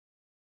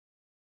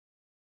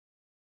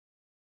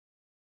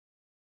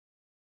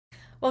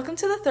Welcome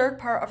to the third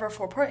part of our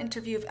four-part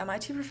interview of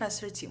MIT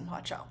professor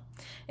Jinhua Zhao.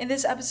 In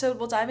this episode,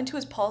 we'll dive into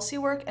his policy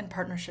work and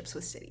partnerships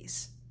with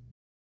cities.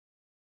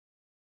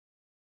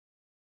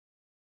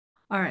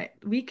 All right,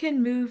 we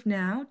can move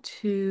now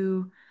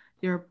to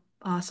your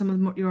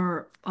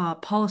your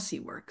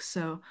policy work.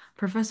 So,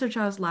 Professor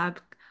Zhao's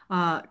lab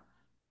uh,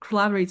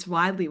 collaborates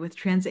widely with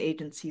transit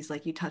agencies,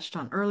 like you touched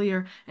on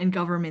earlier, and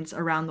governments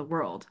around the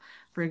world.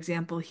 For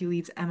example, he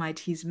leads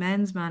MIT's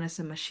Manus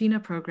and Machina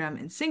program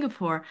in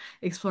Singapore,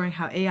 exploring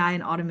how AI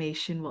and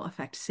automation will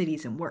affect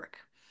cities and work.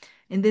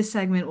 In this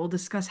segment, we'll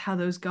discuss how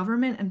those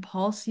government and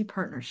policy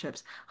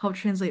partnerships help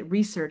translate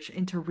research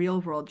into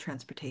real-world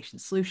transportation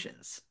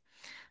solutions.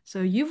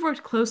 So you've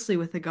worked closely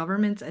with the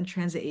governments and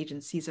transit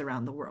agencies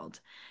around the world.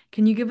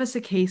 Can you give us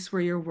a case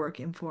where your work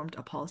informed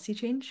a policy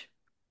change?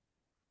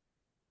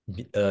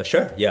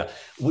 Sure. Yeah,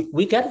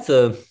 we get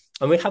the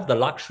and we have the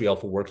luxury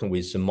of working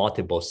with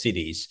multiple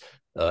cities,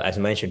 as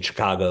I mentioned,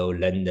 Chicago,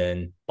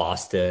 London,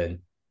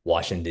 Boston,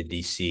 Washington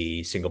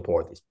D.C.,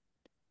 Singapore.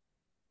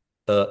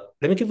 Let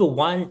me give you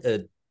one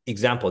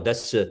example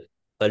that's a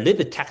little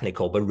bit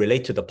technical, but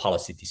related to the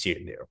policy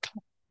decision there.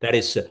 That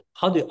is,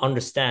 how do you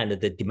understand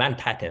the demand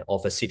pattern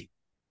of a city,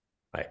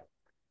 right?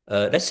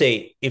 Let's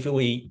say if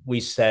we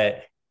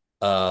said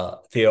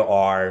there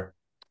are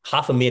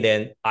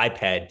 500,000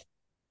 iPad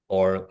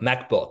or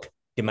MacBook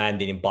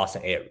demanded in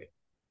Boston area.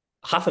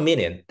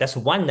 500,000, that's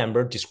one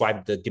number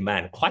describes the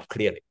demand quite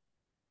clearly,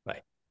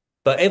 right?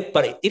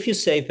 But if you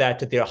say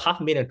that there are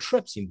 500,000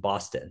 trips in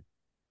Boston,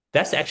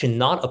 that's actually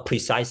not a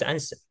precise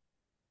answer.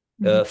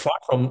 Mhm. Far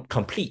from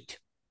complete.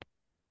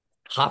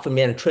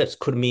 500,000 trips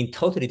could mean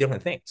totally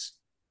different things,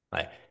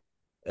 right?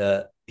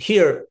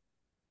 Here,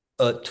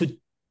 to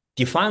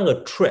define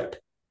a trip,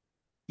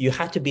 you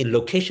have to be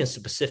location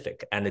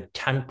specific and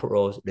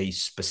temporally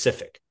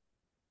specific.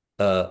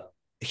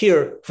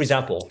 Here, for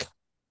example,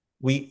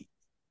 we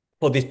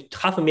for this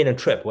 500,000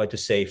 trip, we have to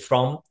say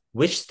from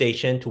which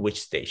station to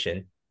which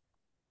station,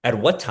 at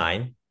what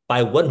time,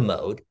 by what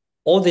mode.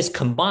 All this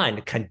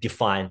combined can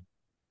define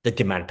the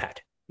demand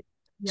pattern.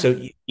 Yeah. So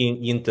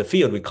in the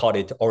field, we call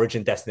it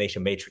origin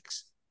destination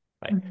matrix.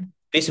 Right? Mhm.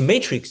 This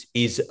matrix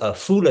is a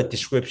fuller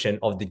description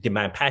of the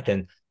demand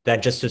pattern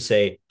than just to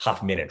say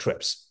 500,000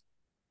 trips.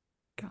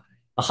 Got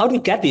How do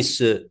you get this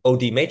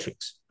OD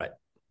matrix? Right.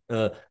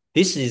 Uh,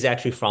 this is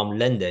actually from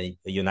London,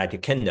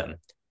 United Kingdom.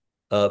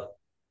 Uh,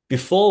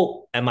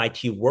 Before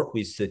MIT worked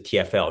with the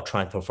TfL,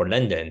 Transport for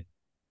London,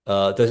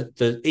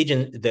 the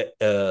agent,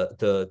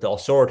 the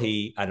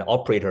authority and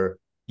operator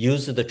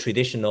used the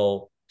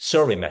traditional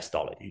survey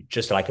methodology,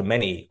 just like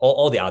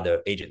all the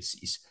other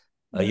agencies.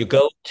 Yeah. You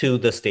go to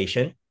the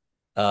station,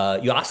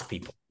 you ask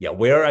people, yeah,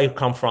 where are you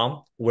come from?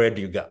 Where do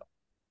you go?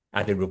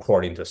 And they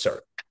record into the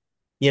survey.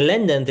 In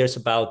London, there's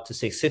about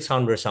say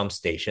 600 some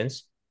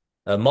stations,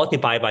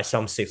 multiplied by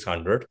some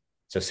 600.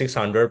 So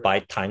 600 by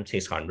time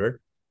 600.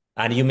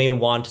 And you may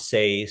want to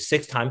say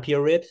 6 time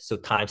period. So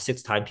times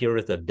 6 time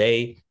periods a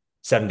day,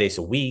 7 days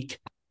a week.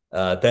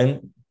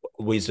 Then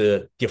with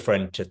a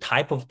different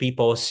type of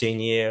people,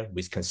 senior,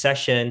 with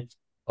concession,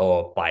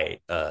 or by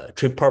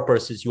trip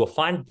purposes, you will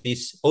find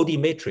this OD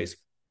matrix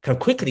can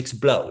quickly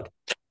explode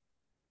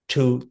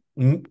to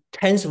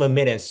tens of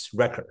millions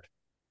record.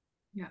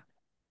 Yeah.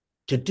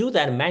 To do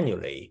that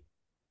manually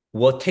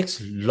will takes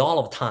a lot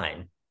of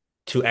time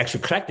to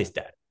actually collect this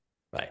data,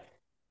 right?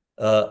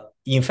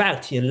 In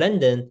fact, in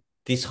London,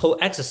 this whole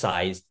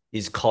exercise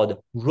is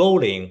called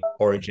rolling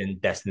origin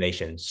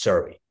destination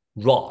survey,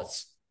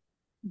 RODS.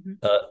 Mhm.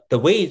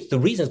 The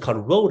reason it's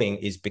called rolling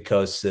is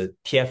because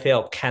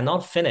TfL cannot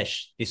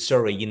finish the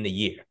survey in a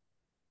year.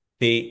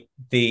 They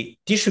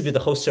distribute the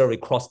whole survey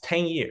across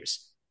 10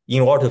 years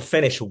in order to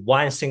finish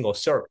one single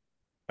survey,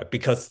 right?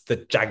 Because the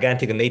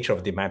gigantic nature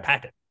of demand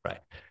pattern,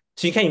 right?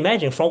 So you can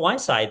imagine from one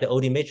side, the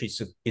OD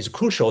matrix is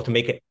crucial to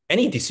make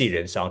any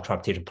decisions on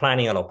transportation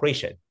planning and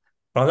operation.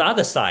 From the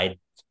other side,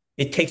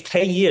 it takes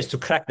 10 years to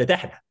collect the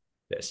data.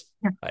 This,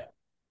 Yeah. right?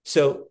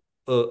 So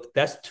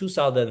that's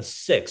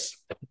 2006.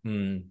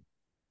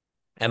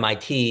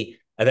 MIT,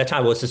 at that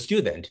time I was a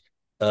student.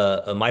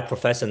 My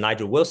professor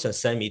Nigel Wilson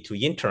sent me to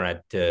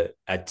intern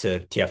at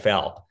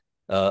TfL.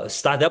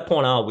 Start that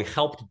point on, we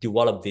helped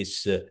develop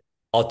this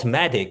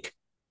automatic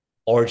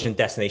origin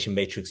destination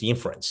matrix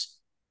inference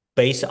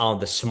based on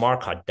the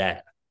smart card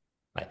data.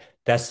 Right?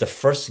 That's the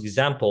first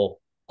example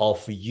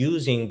of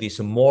using this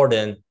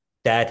modern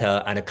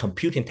data and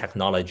computing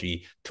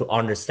technology to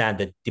understand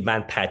the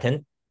demand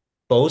pattern,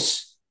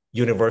 both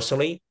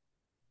universally,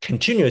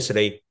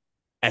 continuously,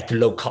 at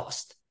low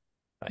cost.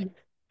 Right?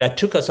 That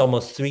took us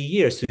almost 3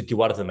 years to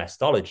develop the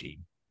methodology.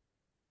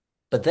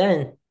 But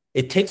then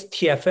it takes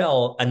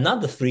TfL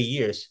another 3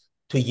 years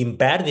to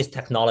embed this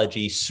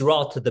technology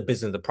throughout the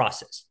business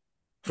process.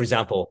 For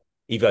example,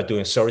 if you're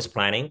doing service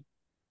planning,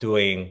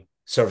 doing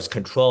service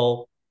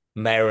control,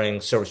 measuring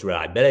service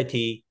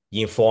reliability,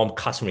 inform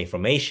customer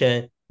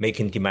information,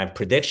 making demand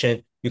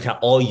prediction, you can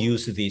all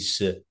use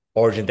this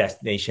origin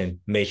destination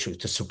matrix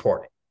to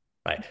support it.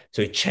 Right.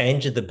 So it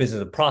changes the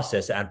business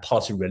process and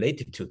policy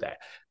related to that.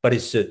 But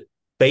it's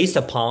based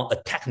upon a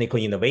technical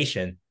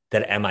innovation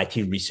that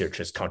MIT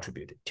researchers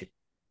contributed to.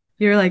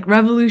 You're like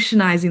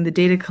revolutionizing the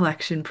data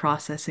collection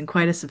process in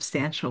quite a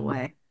substantial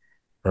way.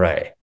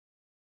 Right.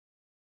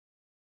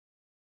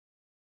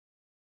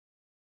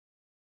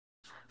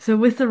 So,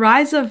 with the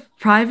rise of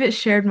private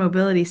shared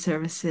mobility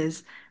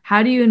services,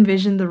 how do you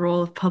envision the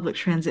role of public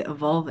transit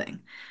evolving?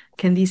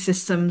 Can these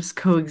systems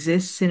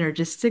coexist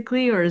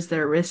synergistically, or is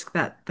there a risk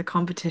that the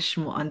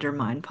competition will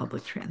undermine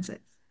public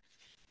transit?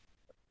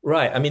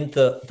 Right. I mean,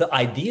 the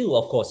ideal,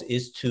 of course,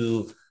 is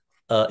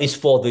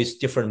for these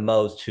different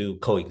modes to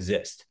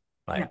coexist,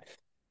 Yeah. right?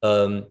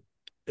 Um,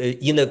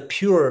 in a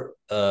pure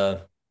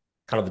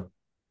kind of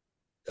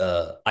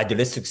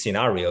idealistic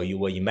scenario, you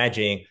will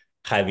imagine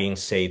having,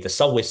 say, the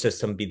subway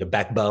system be the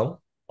backbone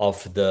of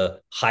the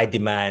high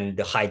demand,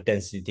 high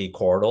density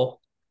corridor.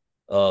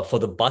 For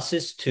the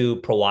buses to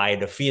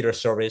provide feeder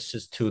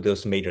services to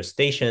those major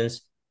stations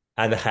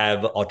and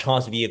have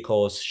autonomous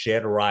vehicles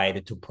shared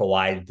ride to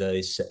provide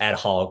this ad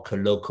hoc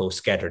local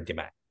scattered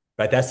demand.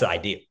 Right, that's the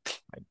idea.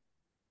 Right?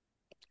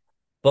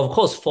 But of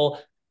course, for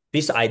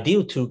this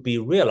ideal to be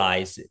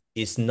realized,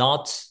 is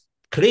not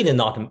clearly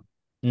not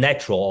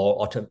natural or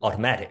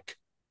automatic.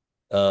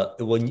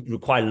 It will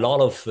require a lot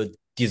of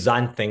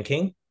design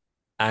thinking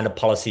and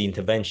policy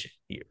intervention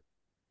here.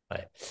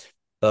 Right?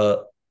 Uh,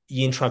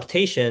 in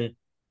transportation,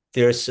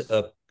 there's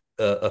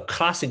a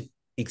classic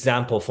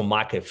example for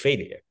market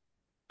failure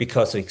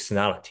because of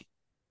externality,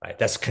 right?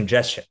 That's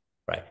congestion,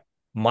 right?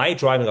 My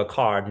driving a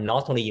car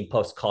not only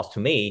impose cost to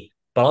me,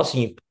 but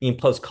also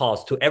impose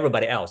cost to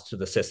everybody else to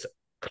the system.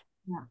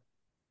 Yeah.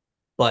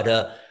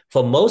 But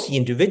for most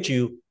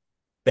individual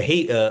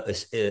behavior,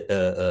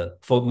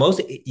 for most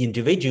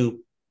individual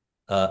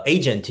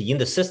agent in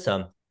the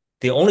system,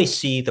 they only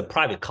see the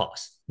private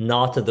cost,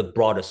 not the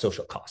broader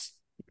social cost,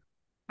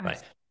 I right?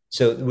 see.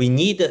 So we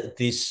need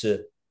this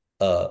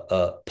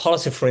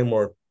policy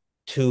framework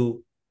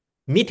to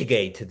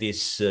mitigate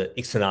this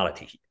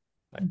externality,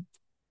 right?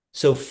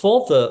 So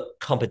for the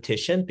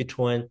competition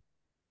between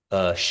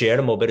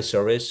shared mobility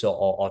service or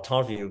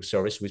autonomous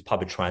service with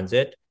public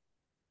transit,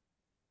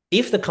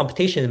 if the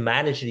competition is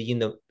managed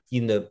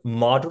in the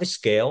moderate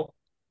scale,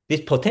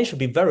 this potential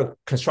be very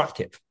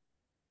constructive.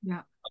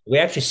 Yeah. We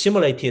actually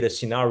simulated a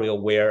scenario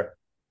where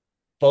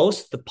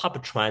both the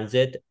public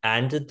transit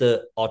and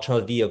the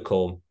autonomous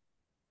vehicle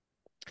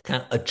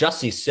can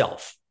adjust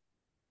itself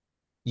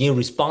in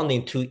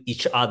responding to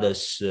each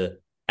other's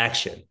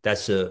action.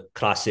 That's a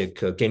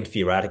classic game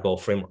theoretical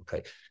framework.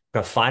 Right?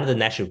 You can find the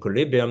natural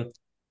equilibrium.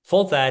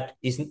 For that,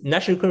 is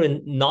natural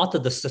equilibrium not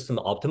the system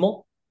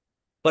optimal,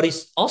 but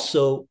it's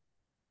also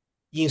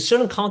in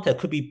certain context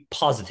could be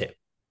positive.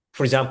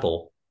 For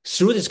example,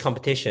 through this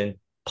competition,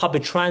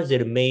 public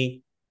transit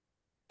may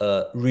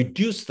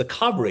reduce the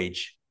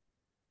coverage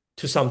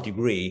to some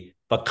degree,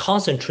 but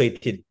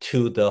concentrated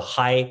to the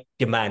high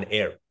demand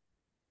area,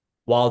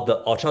 while the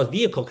autonomous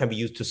vehicle can be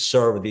used to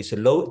serve this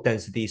low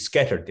density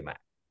scattered demand.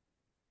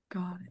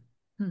 Got it.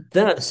 Hmm.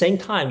 Then at the same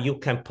time, you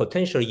can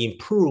potentially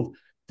improve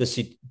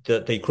the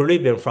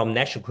equilibrium from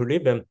natural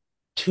equilibrium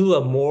to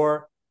a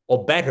more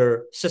or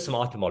better system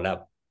optimal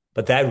level.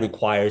 But that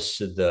requires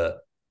the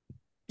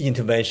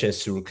intervention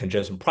through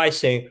congestion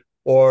pricing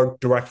or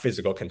direct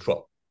physical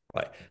control,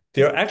 right?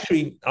 They're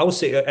actually, I would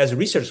say, as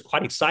research,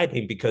 quite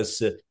exciting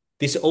because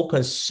this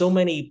opens so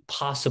many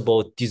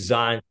possible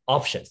design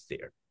options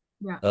there.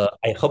 Yeah.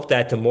 I hope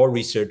that more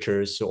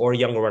researchers or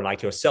younger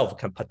like yourself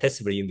can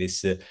participate in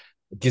this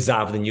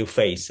design of the new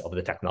phase of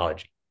the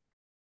technology.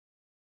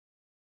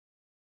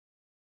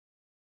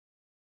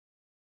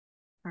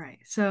 All right.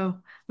 So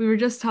we were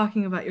just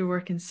talking about your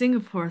work in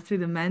Singapore through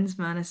the Men's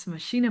Manus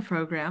Machina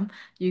program.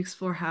 You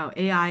explore how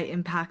AI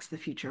impacts the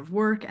future of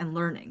work and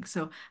learning.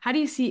 So how do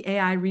you see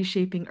AI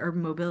reshaping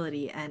urban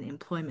mobility and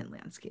employment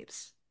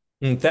landscapes?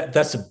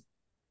 That's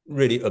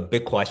really a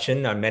big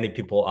question, and many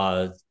people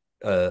are,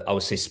 I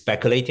would say,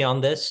 speculating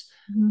on this.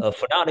 Mhm.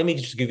 For now, let me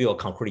just give you a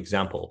concrete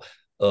example.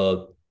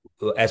 Uh,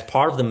 as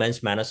part of the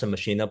Men's Manus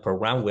Machina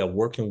program, we are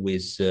working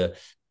with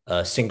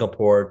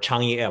Singapore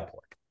Changi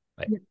Airport.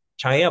 Right, Yeah.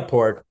 Changi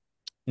Airport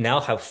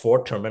now have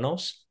 4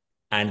 terminals,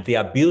 and they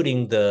are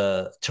building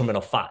the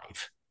Terminal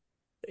 5,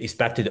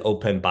 expected to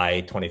open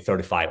by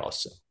 2035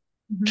 also.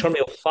 Mhm.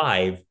 Terminal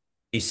 5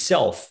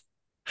 itself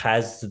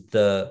has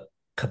the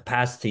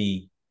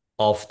capacity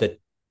of the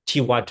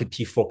T1 to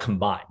T4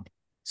 combined.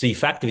 So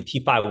effectively,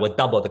 T5 will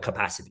double the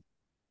capacity.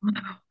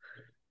 Wow.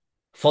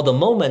 For the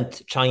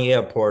moment, Changi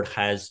Airport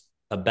has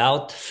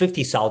about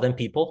 50,000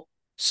 people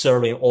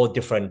serving all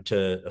different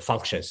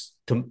functions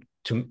to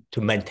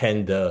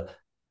maintain the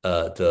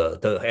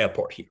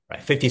airport here.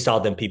 Right,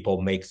 50,000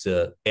 people makes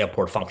the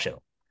airport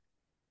functional.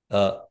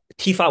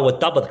 T5 will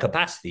double the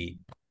capacity,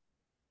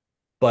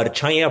 but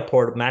Changi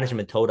Airport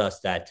management told us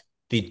that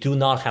they do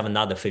not have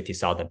another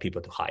 50,000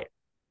 people to hire.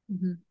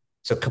 Mhm.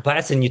 So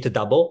capacity need to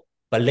double,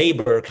 but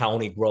labor can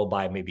only grow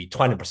by maybe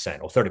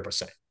 20% or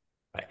 30%.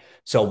 Right.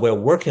 So we're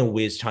working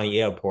with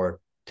Changi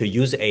Airport to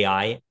use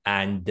AI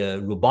and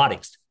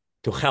robotics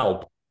to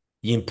help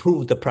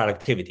improve the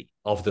productivity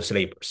of those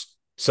labors.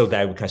 so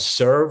that we can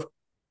serve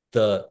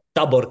the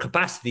double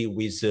capacity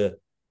with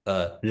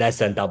less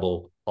than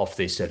double of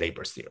this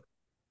labor still.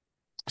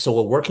 So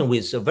we're working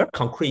with very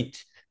concrete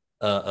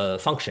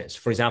functions.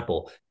 For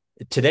example,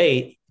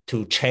 today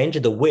to change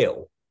the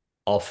wheel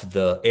of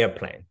the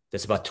airplane,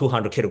 that's about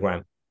 200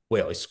 kilogram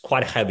wheel. It's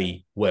quite a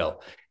heavy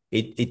wheel.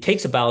 It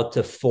takes about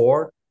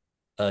four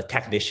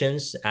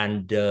technicians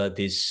and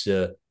this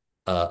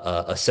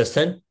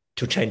assistant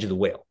to change the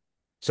wheel.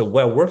 So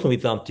we're working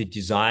with them to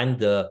design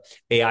the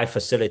AI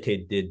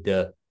facilitated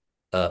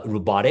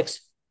robotics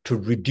to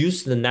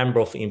reduce the number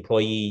of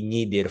employee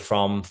needed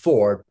from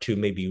four to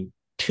maybe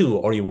two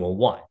or even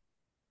one.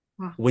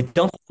 Wow. We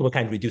don't think we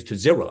can reduce to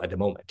zero at the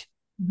moment,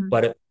 Hmm.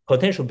 but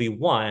potentially be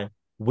one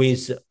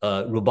with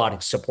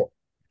robotic support.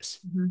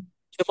 Hmm.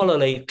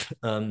 Similarly,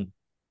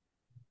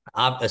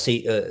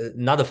 say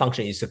another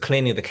function is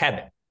cleaning the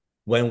cabin.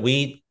 When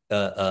we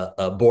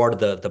board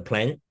the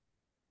plane,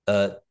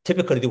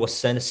 typically they will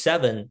send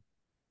seven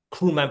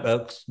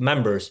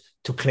members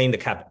to clean the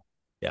cabin.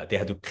 Yeah, they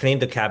have to clean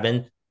the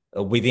cabin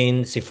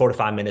within say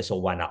 45 minutes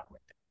or 1 hour.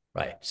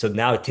 Right. So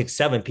now it takes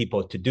seven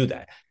people to do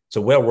that. So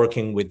we're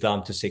working with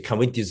them to say, can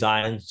we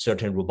design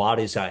certain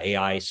robotics or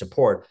AI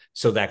support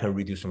so that can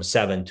reduce from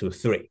seven to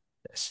three?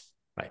 Yes.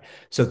 Right.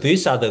 So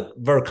these are the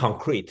very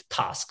concrete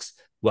tasks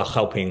we're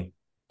helping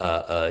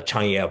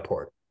Changi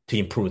Airport to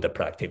improve the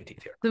productivity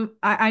there. So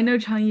I know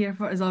Changi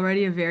Airport is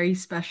already a very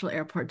special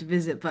airport to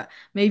visit, but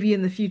maybe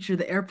in the future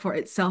the airport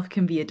itself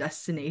can be a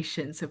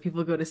destination. So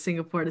people go to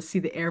Singapore to see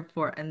the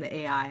airport and the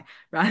AI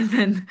rather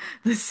than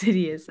the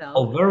city itself.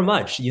 Oh, very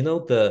much.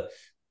 The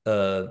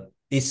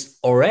it's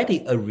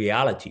already a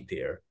reality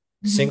there.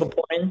 Hmm.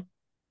 Singaporean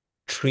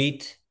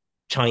treat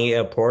Changi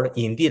Airport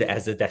indeed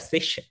as a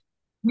destination.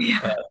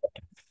 Uh,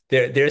 Yeah.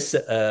 there's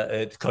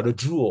it's called a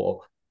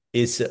jewel.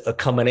 It's a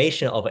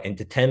combination of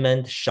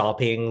entertainment,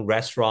 shopping,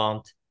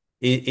 restaurant.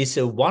 It's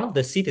one of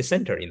the city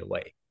center in a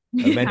way.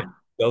 Many Yeah.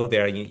 go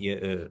there,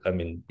 I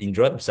mean,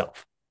 enjoy themselves.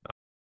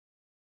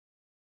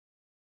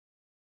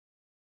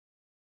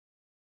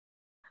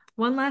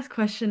 One last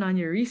question on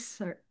your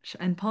research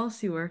and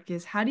policy work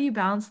is how do you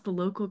balance the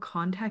local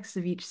context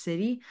of each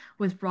city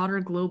with broader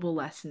global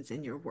lessons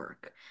in your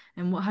work?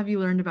 And what have you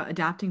learned about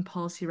adapting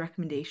policy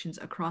recommendations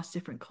across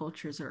different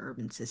cultures or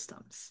urban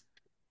systems?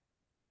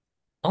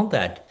 On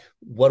that,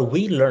 what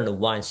we learned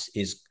once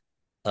is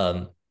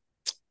um,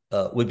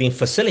 we've been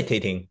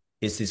facilitating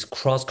is this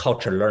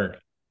cross-cultural learning,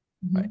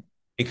 right? Hmm.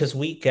 Because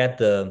we get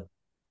the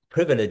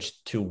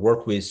privilege to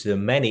work with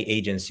many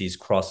agencies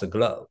across the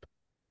globe.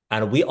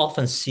 And we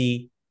often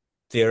see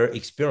their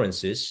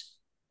experiences.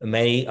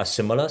 Many are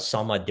similar,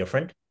 some are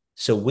different.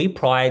 So we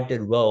provide the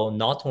role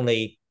not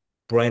only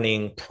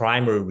bringing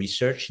primary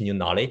research, new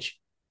knowledge,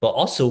 but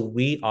also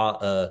we are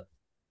a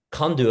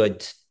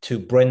conduit to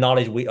bring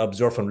knowledge we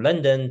observe from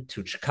London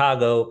to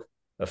Chicago,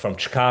 from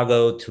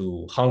Chicago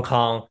to Hong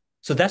Kong.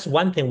 So that's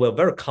one thing we're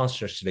very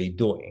consciously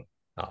doing.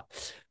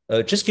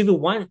 Just give you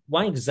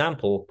one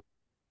example.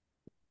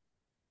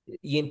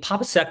 In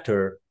public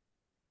sector,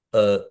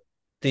 uh,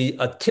 they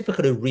are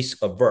typically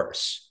risk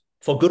averse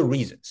for good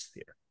reasons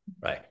there,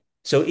 right?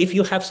 So if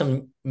you have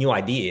some new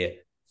idea,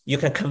 you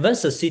can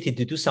convince the city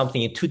to do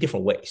something in two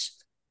different ways.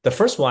 The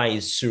first one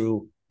is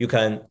through you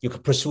can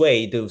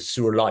persuade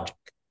through logic,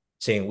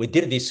 saying we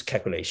did this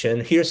calculation.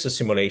 Here's the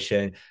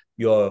simulation.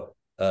 You'll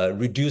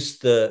reduce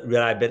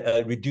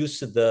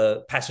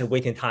the passenger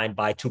waiting time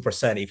by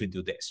 2% if you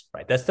do this,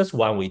 right? That's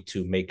one way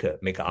to make an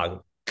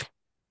argument.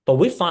 But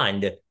we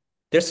find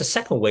there's a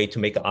second way to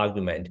make an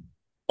argument,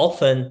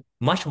 often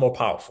much more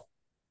powerful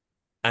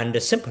and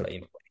simpler in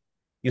a way.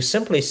 You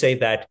simply say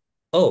that,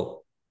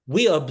 oh,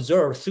 we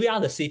observe three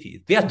other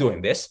cities, they are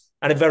doing this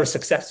and very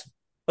successful,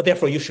 but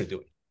therefore you should do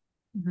it,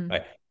 Hmm.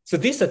 right? So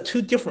these are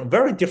two different,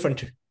 very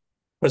different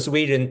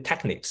persuasion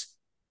techniques.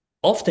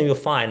 Often you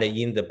find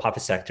in the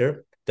public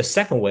sector, the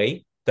second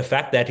way, the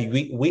fact that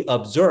we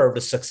observe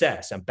the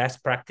success and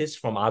best practice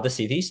from other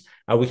cities,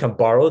 and we can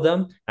borrow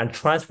them and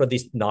transfer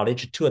this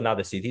knowledge to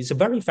another city. It's a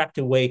very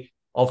effective way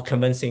of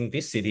convincing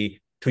this city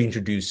to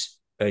introduce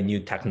a new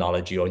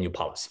technology or new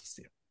policies.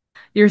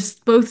 You're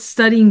both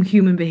studying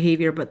human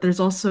behavior, but there's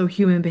also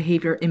human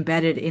behavior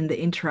embedded in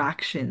the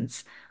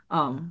interactions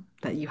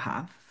that you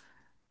have.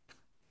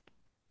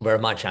 Very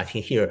much, I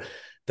think here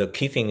the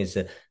key thing is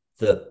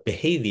the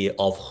behavior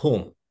of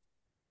whom.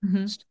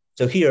 Hmm.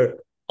 So here,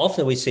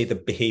 often we say the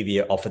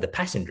behavior of the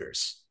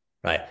passengers,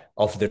 right?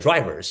 Of the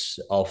drivers,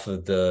 of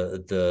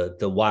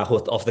the one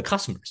of the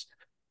customers.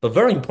 But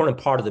very important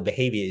part of the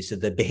behavior is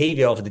the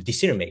behavior of the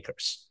decision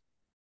makers.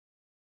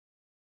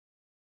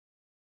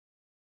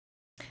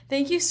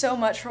 Thank you so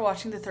much for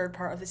watching the third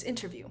part of this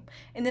interview.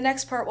 In the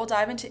next part, we'll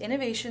dive into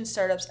innovation,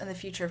 startups, and the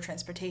future of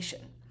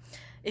transportation.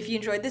 If you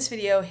enjoyed this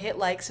video, hit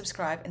like,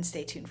 subscribe, and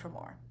stay tuned for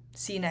more.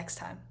 See you next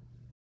time.